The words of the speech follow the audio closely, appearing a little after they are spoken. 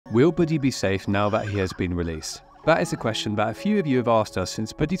Will Budi be safe now that he has been released? That is a question that a few of you have asked us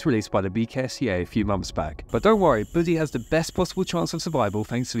since Budi's released by the BKSDA a few months back. But don't worry, Budi has the best possible chance of survival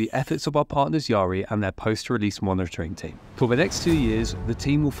thanks to the efforts of our partners YIARI and their post-release monitoring team. For the next 2 years, the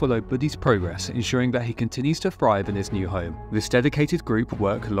team will follow Budi's progress, ensuring that he continues to thrive in his new home. This dedicated group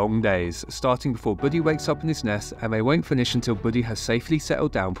work long days, starting before Budi wakes up in his nest, and they won't finish until Budi has safely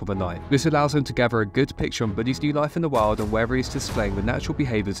settled down for the night. This allows them to gather a good picture on Budi's new life in the wild and whether he is displaying the natural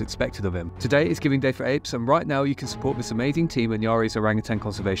behaviours expected of him. Today is Giving Day for Apes, and right now you can support this amazing team and YIARI's Orangutan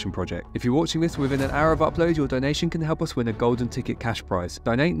Conservation Project. If you're watching this within an hour of upload, your donation can help us win a golden ticket cash prize.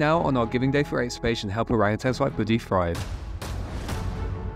 Donate now on our Giving Day for Apes page and help orangutans like Budi thrive.